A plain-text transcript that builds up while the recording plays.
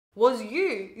was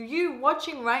you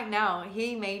watching right now.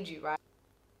 He made you, right?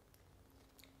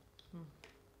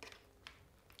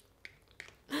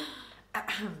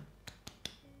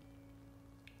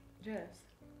 Jess.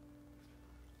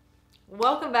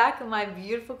 Welcome back, my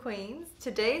beautiful queens.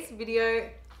 Today's video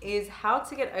is how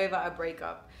to get over a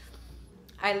breakup.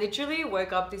 I literally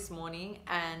woke up this morning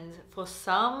and for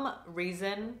some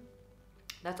reason,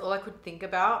 that's all I could think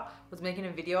about was making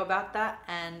a video about that.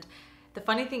 And the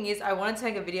funny thing is, I wanted to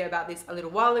make a video about this a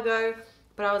little while ago,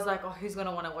 but I was like, oh, who's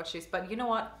gonna wanna watch this? But you know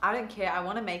what? I don't care. I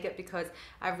wanna make it because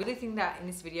I really think that in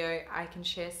this video, I can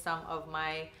share some of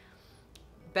my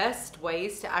best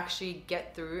ways to actually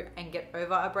get through and get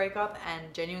over a breakup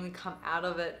and genuinely come out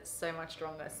of it so much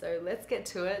stronger. So let's get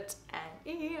to it.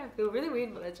 And yeah, I feel really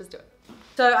weird, but let's just do it.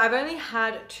 So I've only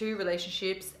had 2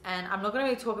 relationships, and I'm not gonna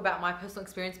really talk about my personal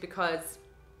experience because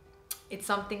it's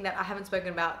something that I haven't spoken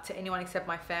about to anyone except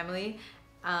my family.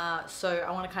 So I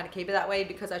want to kind of keep it that way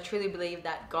because I truly believe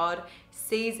that God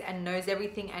sees and knows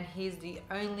everything, and He's the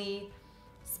only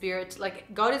spirit,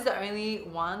 like God is the only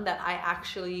one that I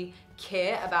actually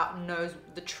care about, knows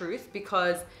the truth.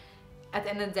 Because at the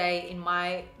end of the day, in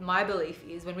my belief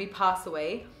is when we pass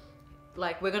away,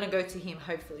 like we're gonna go to Him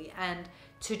hopefully, and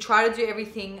to try to do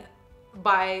everything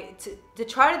to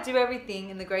try to do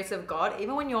everything in the grace of God,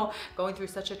 even when you're going through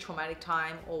such a traumatic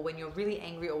time or when you're really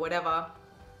angry or whatever.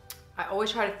 I always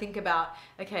try to think about,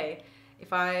 okay,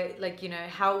 if I, like, you know,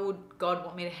 how would God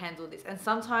want me to handle this? And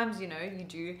sometimes, you know, you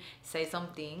do say some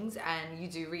things and you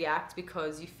do react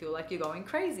because you feel like you're going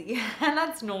crazy and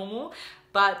that's normal.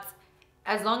 But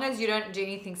as long as you don't do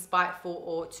anything spiteful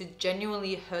or to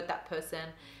genuinely hurt that person,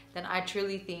 then I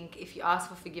truly think if you ask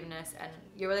for forgiveness and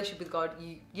your relationship with God,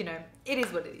 you know, it is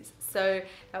what it is. So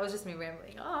that was just me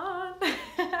rambling on.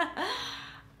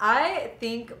 I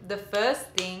think the first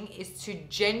thing is to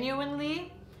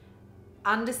genuinely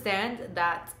understand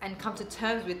that and come to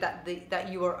terms with that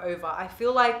you are over. I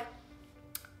feel like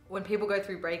when people go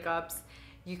through breakups,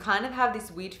 you kind of have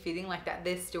this weird feeling like that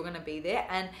they're still gonna be there.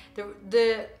 And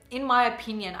in my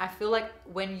opinion, I feel like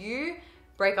when you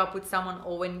break up with someone,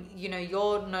 or when you know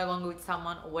you're no longer with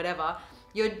someone or whatever,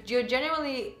 you're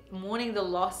genuinely mourning the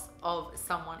loss of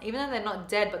someone, even though they're not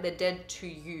dead, but they're dead to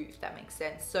you, if that makes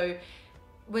sense. So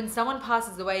when someone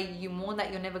passes away, you mourn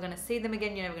that you're never going to see them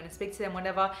again, you're never going to speak to them,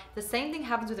 whatever. The same thing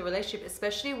happens with a relationship,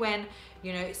 especially when,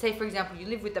 you know, say for example, you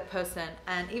live with the person,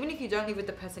 and even if you don't live with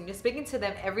the person, you're speaking to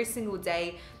them every single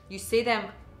day, you see them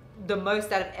the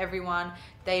most out of everyone,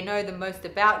 they know the most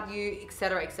about you,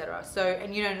 etc, etc. So,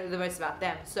 and you don't know the most about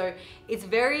them. So it's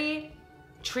very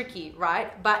tricky,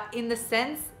 right? But in the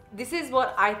sense, this is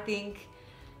what I think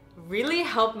really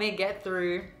helped me get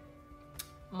through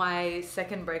my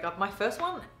second breakup. My first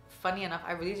one, funny enough,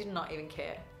 I really did not even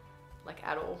care, like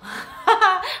at all.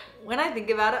 When I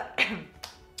think about it,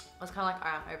 I was kind of like,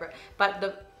 I'm over it.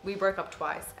 But we broke up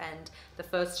twice, and the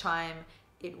first time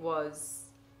it was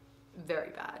very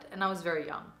bad, and I was very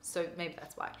young, so maybe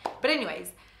that's why. But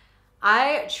anyways,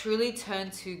 I truly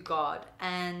turned to God,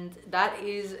 and that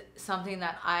is something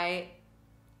that I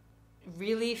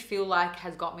really feel like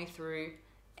has got me through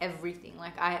everything.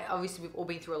 Like, obviously we've all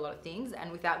been through a lot of things, and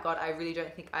without God I really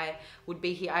don't think I would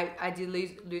be here. I did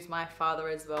lose my father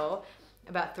as well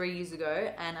about 3 years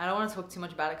ago, and I don't want to talk too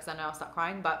much about it because I know I'll start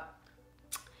crying, but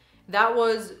that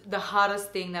was the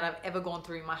hardest thing that I've ever gone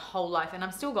through in my whole life, and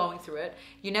I'm still going through it.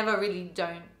 You never really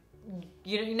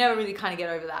you never really kind of get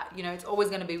over that, you know. It's always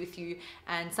going to be with you,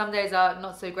 and some days are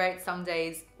not so great, some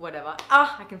days whatever.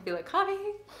 I can feel it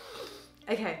coming.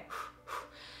 Okay.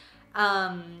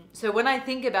 So when I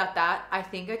think about that, I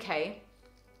think, okay,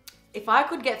 if I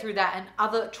could get through that and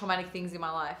other traumatic things in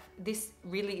my life, this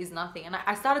really is nothing. And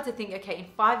I started to think, okay, in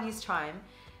 5 years time,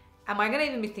 am I gonna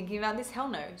even be thinking about this? Hell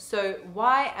no. So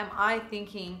why am I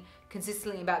thinking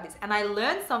consistently about this? And I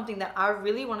learned something that I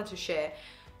really wanted to share.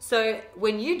 So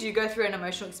when you do go through an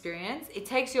emotional experience, it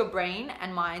takes your brain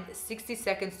and mind 60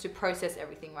 seconds to process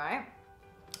everything, right?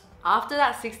 After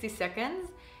that 60 seconds,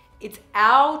 it's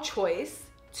our choice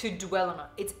to dwell on it.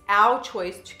 It's our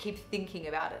choice to keep thinking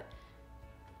about it.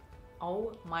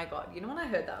 Oh my God. You know, when I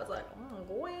heard that, I was like, oh,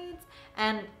 wait.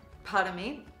 And pardon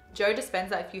me, Joe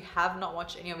Dispenza, if you have not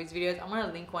watched any of his videos, I'm going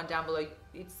to link one down below.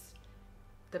 It's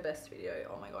the best video.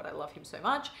 Oh my God, I love him so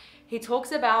much. He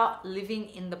talks about living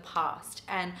in the past.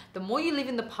 And the more you live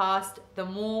in the past, the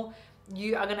more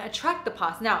you are going to attract the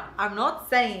past. Now, I'm not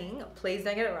saying, please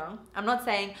don't get it wrong, I'm not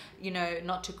saying, you know,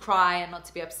 not to cry and not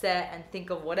to be upset and think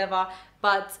of whatever,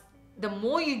 but the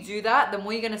more you do that, the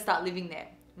more you're going to start living there.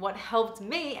 What helped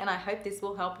me, and I hope this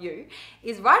will help you,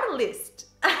 is write a list.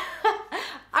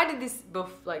 I I did this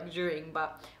before, like during,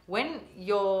 but when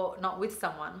you're not with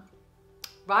someone,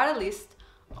 write a list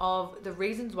of the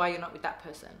reasons why you're not with that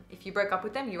person. If you broke up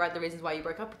with them, you write the reasons why you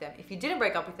broke up with them. If you didn't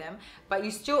break up with them, but you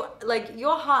still, like,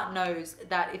 your heart knows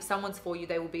that if someone's for you,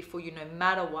 they will be for you no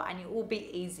matter what, and it will be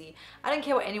easy. I don't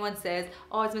care what anyone says,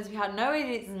 oh, it's meant to be hard. No, it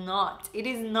is not. It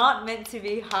is not meant to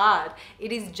be hard.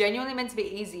 It is genuinely meant to be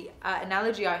easy.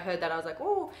 Analogy I heard that I was like,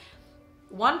 oh,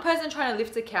 one person trying to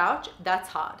lift a couch, that's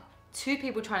hard. Two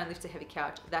people trying to lift a heavy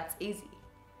couch, that's easy,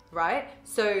 right?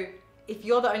 So if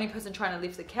you're the only person trying to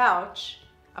lift the couch,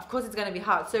 of course it's going to be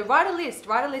hard. So write a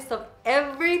list of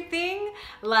everything,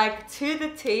 like to the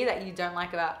T, that you don't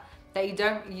like about,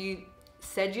 you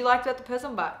said you liked about the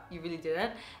person, but you really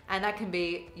didn't. And that can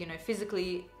be, you know,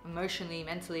 physically, emotionally,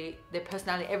 mentally, their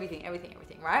personality, everything,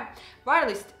 right? Write a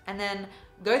list and then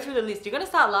go through the list. You're going to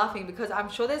start laughing because I'm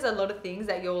sure there's a lot of things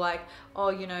that you're like, oh,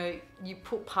 you know, you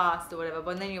put past or whatever,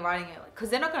 but then you're writing it because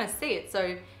they're not going to see it.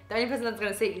 So the only person that's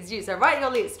going to see it is you. So write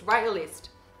your list.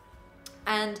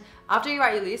 And after you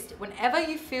write your list, whenever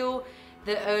you feel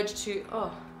the urge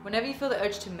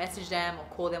to message them or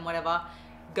call them, whatever,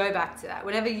 go back to that.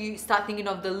 Whenever you start thinking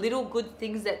of the little good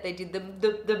things that they did,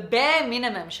 the bare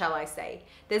minimum, shall I say.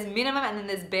 There's minimum and then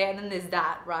there's bare and then there's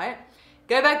that, right?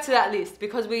 Go back to that list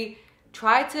because we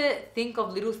try to think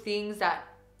of little things that,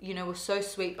 you know, were so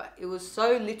sweet, but it was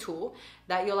so little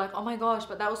that you're like, oh my gosh,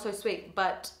 but that was so sweet.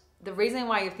 But the reason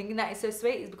why you're thinking that is so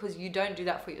sweet is because you don't do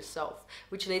that for yourself,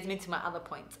 which leads me to my other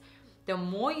point. The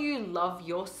more you love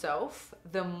yourself,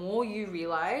 the more you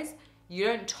realize you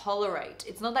don't tolerate.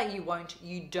 It's not that you won't,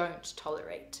 you don't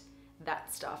tolerate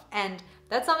that stuff. And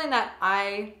that's something that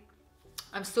I'm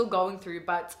still going through,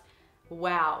 but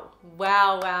wow.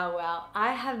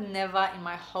 I have never in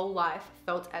my whole life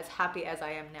felt as happy as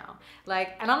I am now.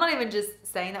 Like, and I'm not even just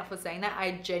saying that for saying that,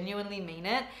 I genuinely mean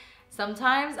it.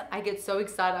 Sometimes I get so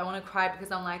excited, I want to cry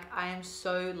because I'm like, I am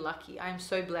so lucky. I am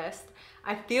so blessed.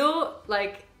 I feel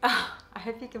like, I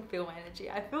hope you can feel my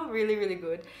energy. I feel really, really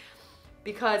good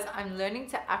because I'm learning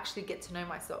to actually get to know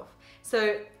myself.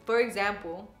 So for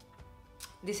example,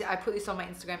 I put this on my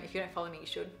Instagram. If you don't follow me, you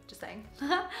should, just saying.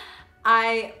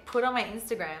 I put on my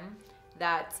Instagram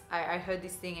that I heard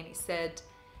this thing and it said,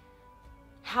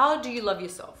 how do you love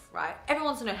yourself, right? Everyone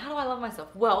wants to know, how do I love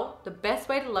myself? Well, the best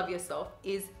way to love yourself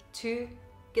is to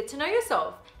get to know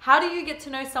yourself. How do you get to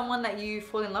know someone that you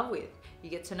fall in love with? You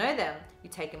get to know them. You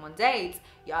take them on dates.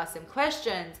 You ask them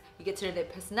questions. You get to know their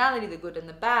personality, the good and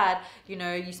the bad. You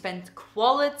know, you spend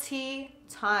quality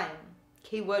time.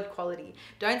 Keyword quality.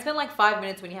 Don't spend like 5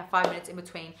 minutes when you have 5 minutes in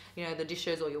between, you know, the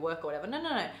dishes or your work or whatever.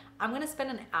 No. I'm going to spend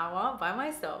an hour by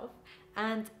myself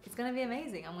and it's going to be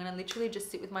amazing. I'm going to literally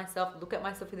just sit with myself, look at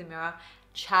myself in the mirror,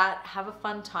 chat, have a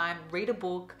fun time, read a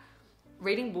book.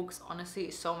 Reading books, honestly,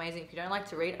 is so amazing. If you don't like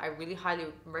to read, I really highly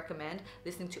recommend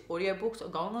listening to audiobooks or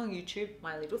going on YouTube,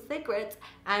 my little secrets,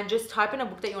 and just type in a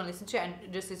book that you want to listen to and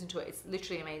just listen to it. It's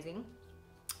literally amazing.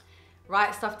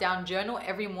 Write stuff down, journal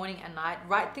every morning and night.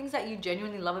 Write things that you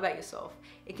genuinely love about yourself.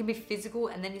 It can be physical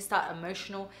and then you start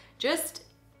emotional. Just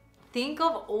think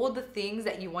of all the things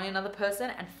that you want in another person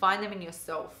and find them in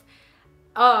yourself.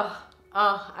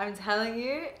 I'm telling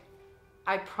you,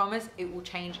 I promise it will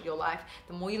change your life.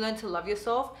 The more you learn to love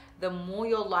yourself, the more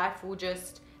your life will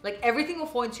just, like, everything will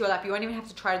fall into your lap. You won't even have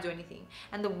to try to do anything.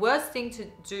 And the worst thing to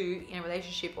do in a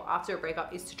relationship or after a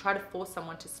breakup is to try to force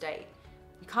someone to stay.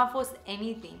 You can't force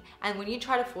anything. And when you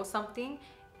try to force something,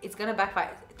 it's gonna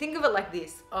backfire. Think of it like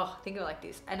this.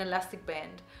 An elastic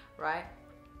band, right?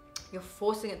 You're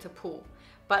forcing it to pull,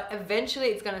 but eventually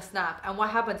it's gonna snap. And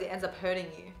what happens? It ends up hurting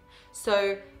you.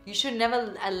 So you should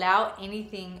never allow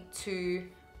anything to,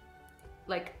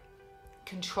 like,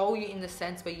 control you in the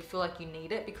sense where you feel like you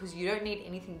need it, because you don't need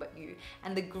anything but you.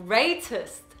 And the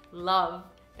greatest love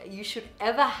that you should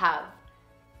ever have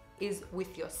is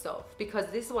with yourself, because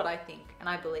this is what I think and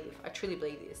I believe. I truly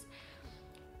believe this.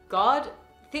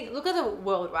 Look at the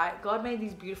world, right? God made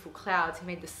these beautiful clouds. He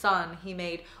made the sun. He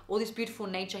made all this beautiful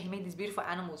nature. He made these beautiful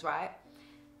animals, right?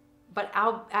 But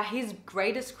his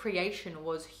greatest creation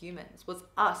was humans, was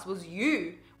us, was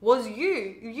you.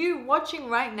 You watching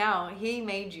right now. He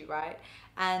made you, right?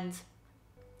 And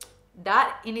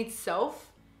that in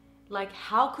itself, like,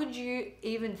 how could you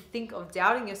even think of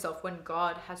doubting yourself when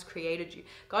God has created you?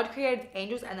 God created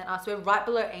angels and then us. We're right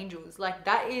below angels. Like,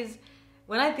 that is,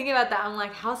 when I think about that, I'm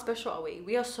like, how special are we?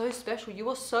 We are so special. You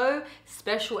are so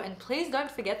special. And please don't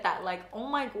forget that. Like, oh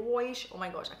my gosh,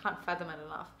 I can't fathom it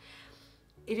enough.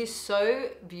 It is so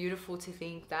beautiful to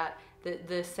think that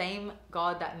the same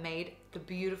God that made the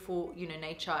beautiful, you know,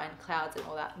 nature and clouds and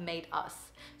all that made us.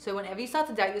 So whenever you start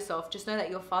to doubt yourself, just know that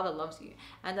your Father loves you.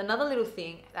 And another little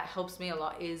thing that helps me a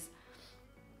lot is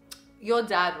your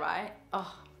dad, right?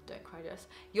 Oh, don't cry, Jess.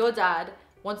 Your dad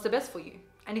wants the best for you.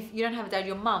 And if you don't have a dad,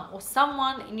 your mum or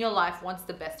someone in your life wants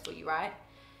the best for you, right?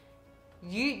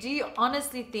 Do you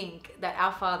honestly think that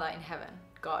our Father in heaven,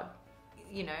 God,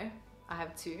 you know, I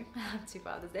have two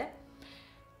fathers there,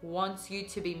 wants you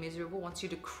to be miserable, wants you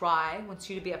to cry, wants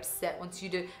you to be upset, wants you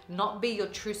to not be your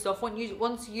true self,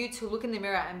 wants you to look in the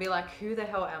mirror and be like, who the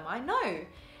hell am I?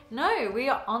 No, we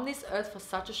are on this earth for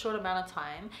such a short amount of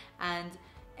time, and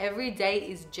every day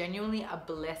is genuinely a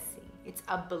blessing. It's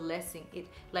a blessing.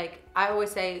 Like I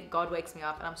always say, God wakes me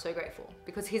up and I'm so grateful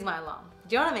because he's my alarm.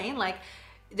 Do you know what I mean? Like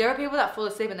there are people that fall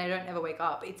asleep and they don't ever wake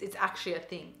up. It's actually a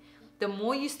thing. The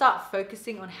more you start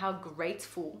focusing on how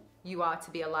grateful you are to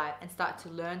be alive and start to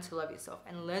learn to love yourself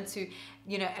and learn to,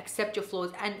 you know, accept your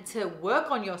flaws and to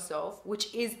work on yourself,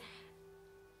 which is,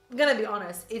 I'm gonna be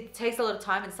honest, it takes a lot of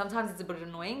time and sometimes it's a bit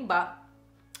annoying, but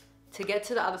to get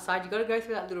to the other side, you gotta go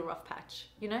through that little rough patch,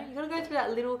 you know? You gotta go through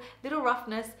that little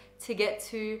roughness to get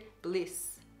to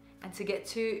bliss and to get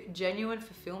to genuine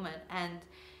fulfillment. And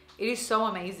it is so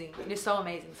amazing. It is so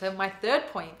amazing. So my third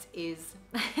point is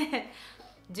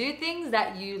do things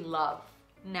that you love.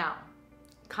 Now,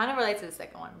 kind of relates to the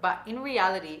second one, but in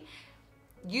reality,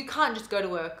 you can't just go to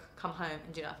work, come home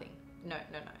and do nothing. No,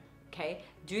 okay?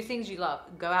 Do things you love.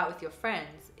 Go out with your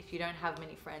friends if you don't have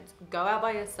many friends. Go out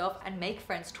by yourself and make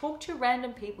friends. Talk to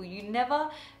random people. You never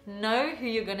know who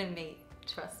you're gonna meet.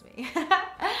 Trust me.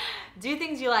 Do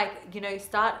things you like, you know,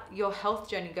 start your health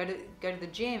journey. Go to the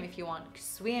gym if you want,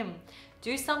 swim.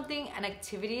 Do something, an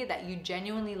activity that you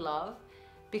genuinely love,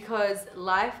 because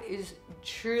life is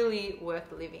truly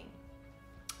worth living.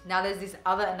 Now there's this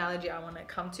other analogy I want to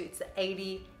come to. It's the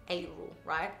 80-8 rule,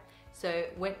 right? So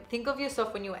think of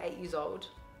yourself when you were 8 years old.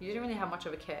 You didn't really have much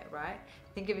of a care, right?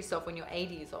 Think of yourself when you're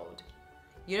 80 years old.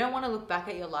 You don't want to look back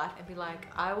at your life and be like,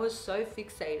 I was so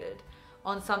fixated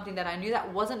on something that I knew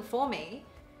that wasn't for me,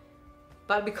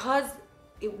 but because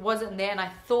it wasn't there and I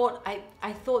thought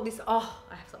this, oh,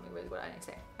 I have something really good I need to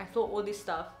say. I thought all this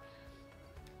stuff,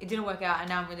 it didn't work out and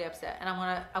now I'm really upset, and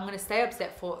I'm gonna stay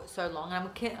upset for so long, and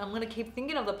I'm gonna keep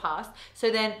thinking of the past. So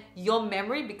then your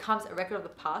memory becomes a record of the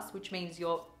past, which means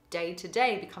your day to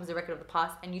day becomes a record of the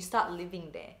past, and you start living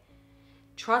there.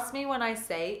 Trust me when I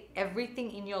say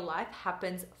everything in your life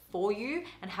happens for you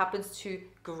and happens to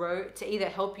grow, to either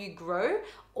help you grow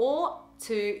or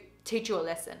to teach you a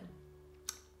lesson.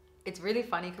 It's really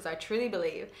funny because I truly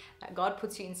believe that God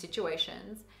puts you in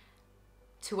situations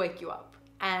to wake you up.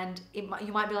 And you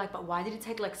might be like, but why did it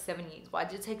take like 7 years? Why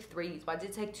did it take 3 years? Why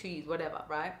did it take 2 years? Whatever,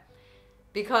 right?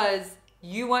 Because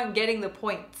you weren't getting the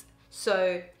point.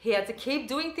 So he had to keep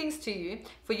doing things to you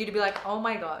for you to be like, oh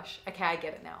my gosh, okay, I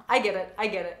get it now. I get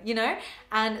it, you know?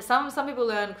 And some people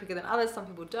learn quicker than others, some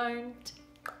people don't.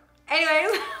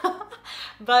 Anyways,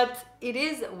 but it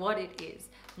is what it is.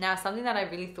 Now, something that I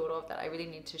really thought of that I really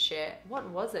need to share. What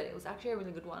was it? It was actually a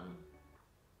really good one.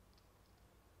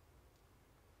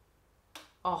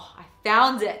 Oh, I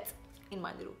found it in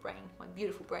my little brain, my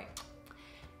beautiful brain.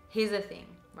 Here's the thing,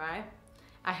 right?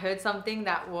 I heard something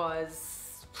that was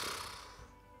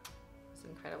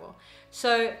incredible.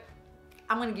 So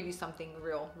I'm gonna give you something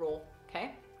real, raw,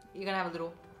 okay? You're gonna have a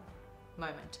little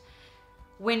moment.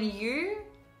 When you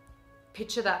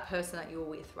picture that person that you were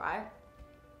with, right?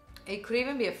 It could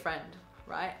even be a friend,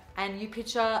 right? And you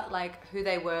picture like who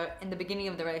they were in the beginning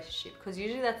of the relationship, because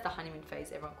usually that's the honeymoon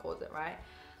phase, everyone calls it, right?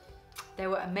 They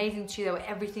were amazing to you, they were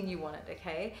everything you wanted,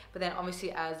 okay? But then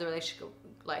obviously as the relationship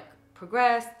like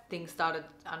progressed, things started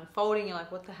unfolding, you're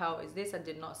like, what the hell is this? I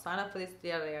did not sign up for this,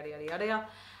 yada, yada, yada, yada, yada.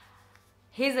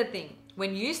 Here's the thing,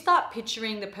 when you start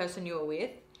picturing the person you were with,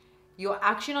 you're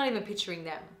actually not even picturing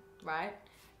them, right?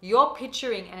 You're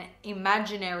picturing an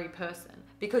imaginary person,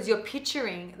 because you're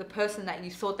picturing the person that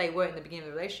you thought they were in the beginning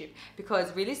of the relationship.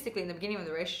 Because realistically, in the beginning of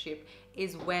the relationship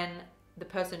is when the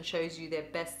person shows you their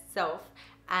best self,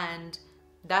 and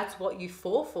that's what you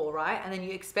fall for, right? And then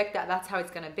you expect that that's how it's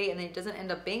gonna be, and then it doesn't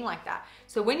end up being like that.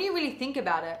 So when you really think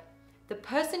about it, the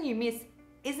person you miss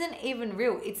isn't even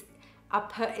real. It's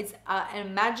an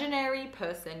imaginary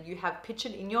person you have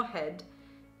pictured in your head,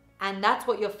 and that's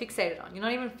what you're fixated on. You're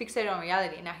not even fixated on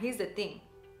reality. Now here's the thing.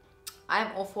 I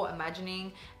am all for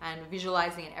imagining and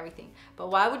visualizing and everything. But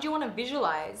why would you want to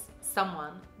visualize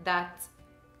someone that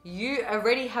you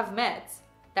already have met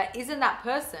that isn't that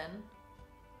person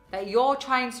that you're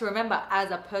trying to remember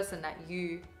as a person that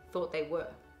you thought they were?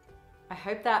 I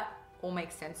hope that all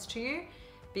makes sense to you,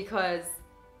 because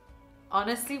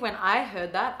honestly, when I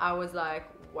heard that, I was like,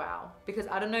 wow. Because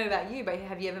I don't know about you, but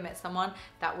have you ever met someone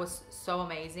that was so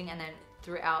amazing, and then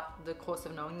throughout the course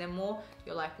of knowing them more,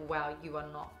 you're like, wow, you are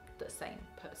not the same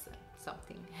person.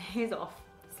 Something is off.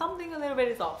 Something a little bit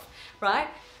is off, right?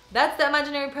 That's the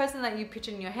imaginary person that you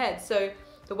picture in your head. So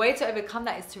the way to overcome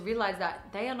that is to realize that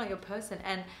they are not your person.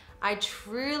 And I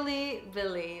truly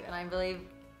believe, and I believe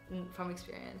from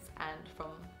experience and from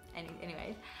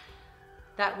anyways,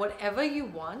 that whatever you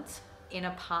want in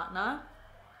a partner,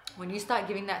 when you start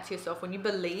giving that to yourself, when you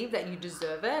believe that you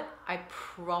deserve it, I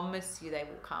promise you they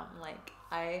will come. Like,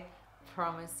 I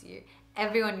promise you.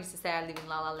 Everyone used to say I live in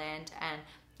La La Land and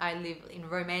I live in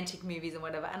romantic movies and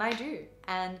whatever, and I do.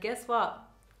 And guess what?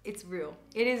 It's real.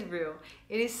 It is real.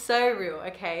 It is so real,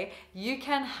 okay? You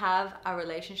can have a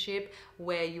relationship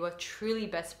where you are truly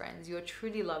best friends, you are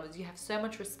truly lovers, you have so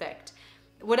much respect.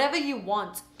 Whatever you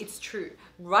want, it's true.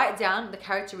 Write down the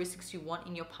characteristics you want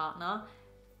in your partner.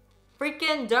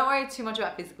 Freaking don't worry too much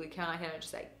about physically, can I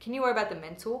just say? Can you worry about the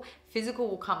mental? Physical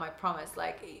will come, I promise.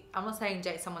 Like, I'm not saying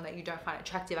date someone that you don't find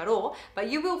attractive at all, but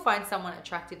you will find someone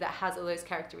attractive that has all those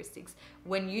characteristics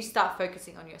when you start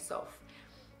focusing on yourself.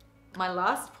 My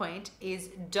last point is,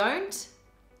 don't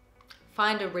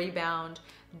find a rebound.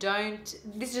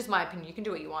 This is just my opinion, you can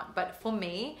do what you want. But for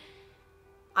me,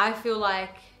 I feel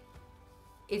like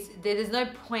there's no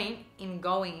point in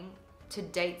going to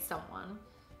date someone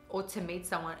or to meet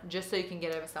someone just so you can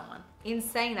get over someone. In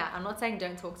saying that, I'm not saying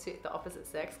don't talk to the opposite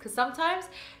sex, because sometimes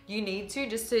you need to,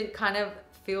 just to kind of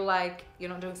feel like you're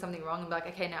not doing something wrong and be like,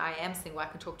 okay, now I am single, I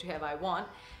can talk to whoever I want.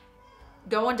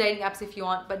 Go on dating apps if you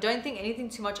want, but don't think anything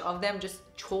too much of them. Just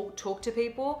talk to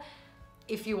people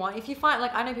if you want. If you find,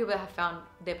 like, I know people that have found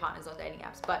their partners on dating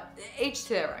apps, but each to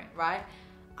their own, right?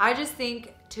 I just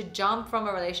think to jump from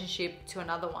a relationship to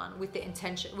another one with the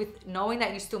intention, with knowing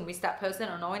that you still miss that person,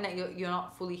 or knowing that you're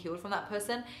not fully healed from that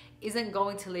person, isn't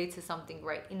going to lead to something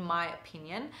great, in my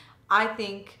opinion. I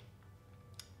think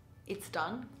it's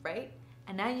done, great,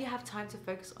 and now you have time to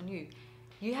focus on you.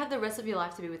 You have the rest of your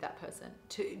life to be with that person,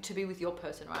 to be with your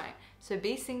person, right? So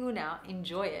be single now,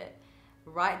 enjoy it,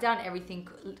 write down everything,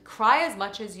 cry as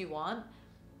much as you want,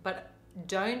 but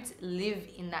don't live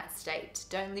in that state.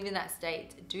 Don't live in that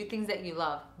state. Do things that you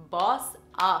love. Boss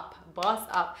up, boss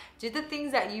up. Do the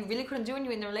things that you really couldn't do when you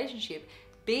were in the relationship.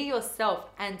 Be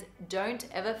yourself, and don't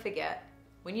ever forget,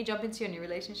 when you jump into your new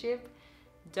relationship,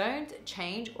 don't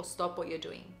change or stop what you're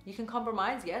doing. You can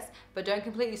compromise, yes, but don't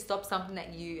completely stop something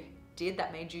that you did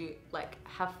that made you like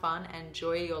have fun and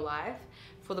enjoy your life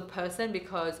for the person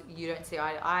because you don't see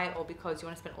eye to eye, or because you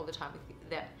want to spend all the time with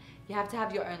them. You have to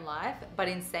have your own life, but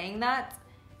in saying that,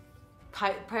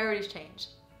 priorities change.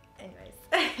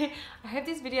 Anyways, I hope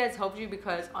this video has helped you,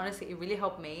 because honestly it really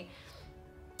helped me.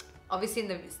 Obviously in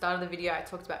the start of the video I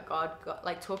talked about God,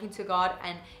 like talking to God,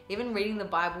 and even reading the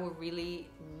Bible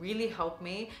really helped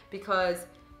me, because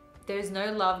there's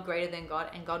no love greater than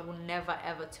God, and God will never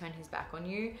ever turn his back on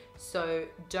you. So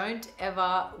don't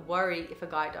ever worry if a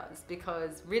guy does,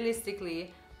 because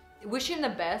realistically, wish him the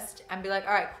best and be like,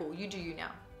 all right, cool, you do you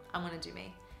now. I'm gonna do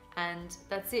me. And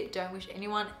that's it. Don't wish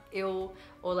anyone ill,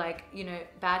 or like, you know,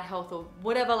 bad health or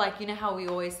whatever. Like, you know how we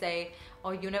always say,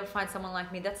 oh, you'll never find someone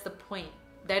like me. That's the point.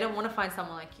 They don't want to find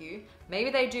someone like you. Maybe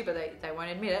they do, but they won't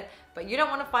admit it. But you don't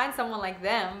want to find someone like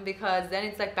them, because then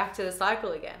it's like back to the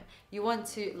cycle again. You want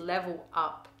to level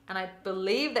up. And I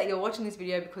believe that you're watching this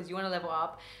video because you want to level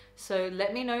up. So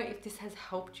let me know if this has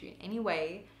helped you in any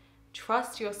way.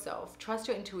 Trust yourself, trust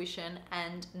your intuition,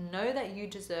 and know that you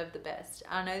deserve the best.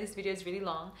 I know this video is really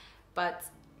long, but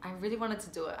I really wanted to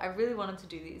do it. I really wanted to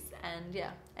do this. And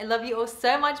yeah, I love you all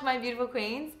so much, my beautiful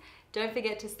queens. Don't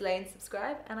forget to slay and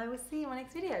subscribe, and I will see you in my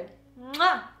next video.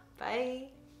 Mwah!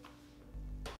 Bye.